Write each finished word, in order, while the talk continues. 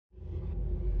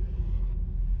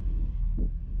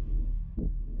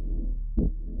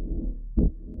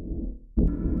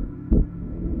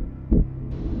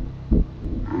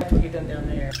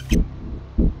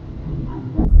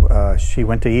She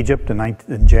went to Egypt in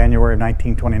January of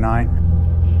 1929.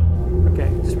 Okay,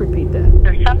 just repeat that.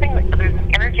 There's an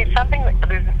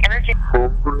energy.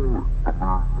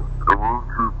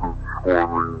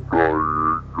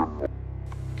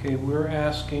 Okay, we're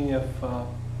asking if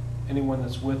anyone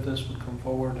that's with us would come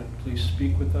forward and please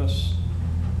speak with us.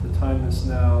 The time is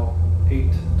now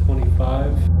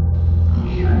 8:25.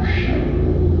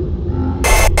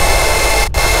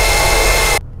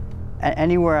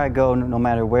 Anywhere I go, no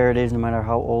matter where it is, no matter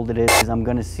how old it is, I'm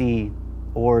gonna see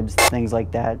orbs, things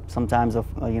like that. Sometimes a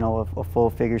full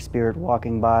figure spirit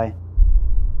walking by.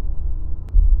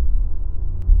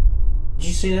 Did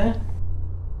you see that?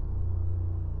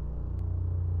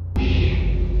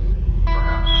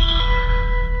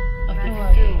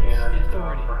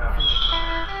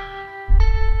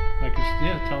 Like,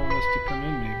 yeah, telling us to come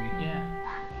in maybe.